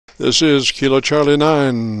This is Kilo Charlie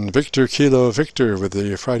 9, Victor Kilo Victor with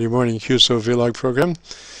the Friday morning Qso-Vlog program.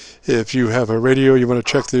 If you have a radio you want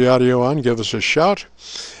to check the audio on, give us a shout.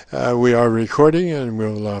 We are recording and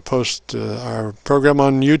we'll post our program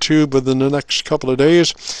on YouTube within the next couple of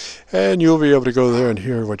days, and you'll be able to go there and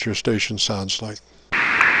hear what your station sounds like.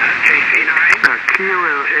 KC9,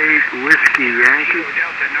 Kilo 8 Whiskey Yankee.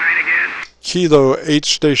 Delta 9 again. Kilo 8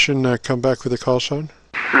 station, come back with a call sign.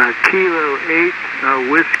 Kilo 8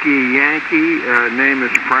 Whiskey Yankee, name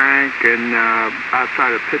is Frank, and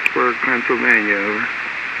outside of Pittsburg, Pennsylvania. Over.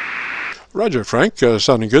 Roger, Frank.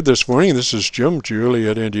 Sounding good this morning. This is Jim,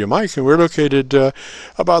 Juliet, India, Mike, and we're located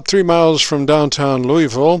about 3 miles from downtown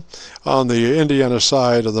Louisville on the Indiana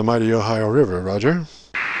side of the mighty Ohio River. Roger. Roger,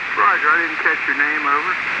 I didn't catch your name,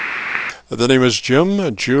 over. The name is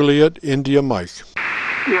Jim, Juliet, India, Mike.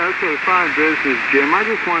 Yeah, okay, fine business, Jim. I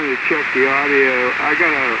just wanted to check the audio. I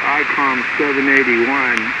got an ICOM 781.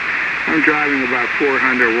 I'm driving about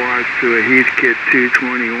 400 watts to a Heathkit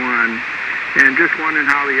 221. And just wondering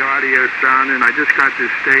how the audio sounded. I just got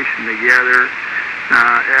this station together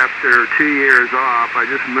after 2 years off. I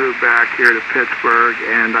just moved back here to Pittsburgh,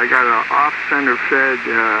 and I got an off-center fed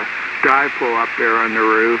dipole up there on the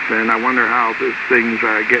roof, and I wonder how this thing's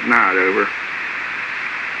getting out, over.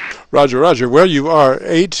 Roger, Roger. Well, you are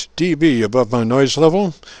 8 dB above my noise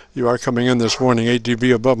level. You are coming in this morning 8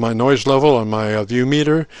 dB above my noise level on my view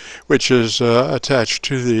meter, which is attached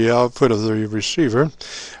to the output of the receiver.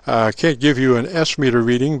 I can't give you an S meter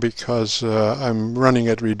reading because I'm running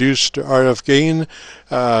at reduced RF gain,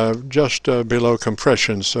 just below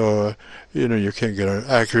compression. So, you can't get an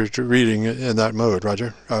accurate reading in that mode,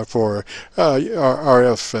 Roger, for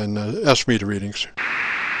RF and S meter readings.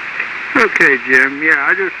 Okay, Jim. Yeah,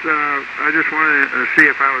 I just wanted to see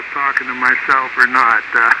if I was talking to myself or not.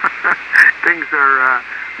 Things are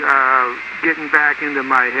getting back into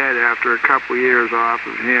my head after a couple years off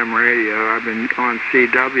of ham radio. I've been on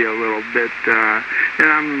CW a little bit,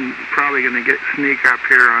 and I'm probably going to sneak up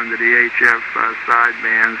here onto the HF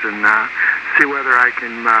sidebands and see whether I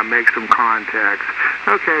can make some contacts.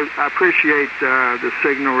 Okay, I appreciate the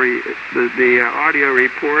signal, the audio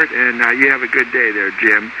report, and you have a good day there,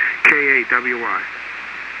 Jim. K8WY.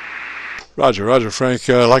 Roger, Roger, Frank.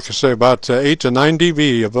 Like I say, about 8 to 9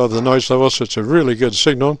 dB above the noise level, so it's a really good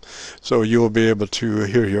signal, so you will be able to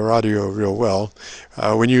hear your audio real well.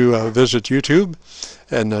 When you visit YouTube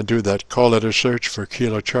and do that call letter search for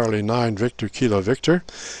Kilo Charlie 9 Victor Kilo Victor,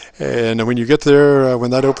 and when you get there,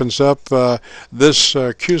 when that opens up, this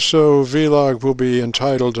Qso-Vlog will be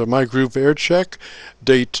entitled My Group Air Check,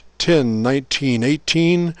 date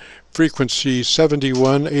 10/19/18, frequency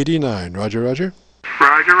 7189. Roger, Roger.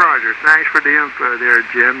 Roger, Roger. Thanks for the info there,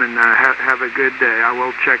 Jim, and have a good day. I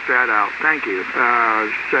will check that out. Thank you.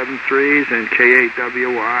 7-3s and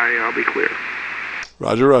K8WY. I'll be clear.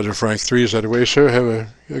 Roger, Roger, Frank. 3s that way, sir. Have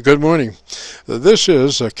a good morning. This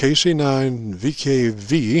is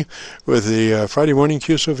KC9VKV with the Friday morning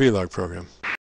Qso-Vlog program.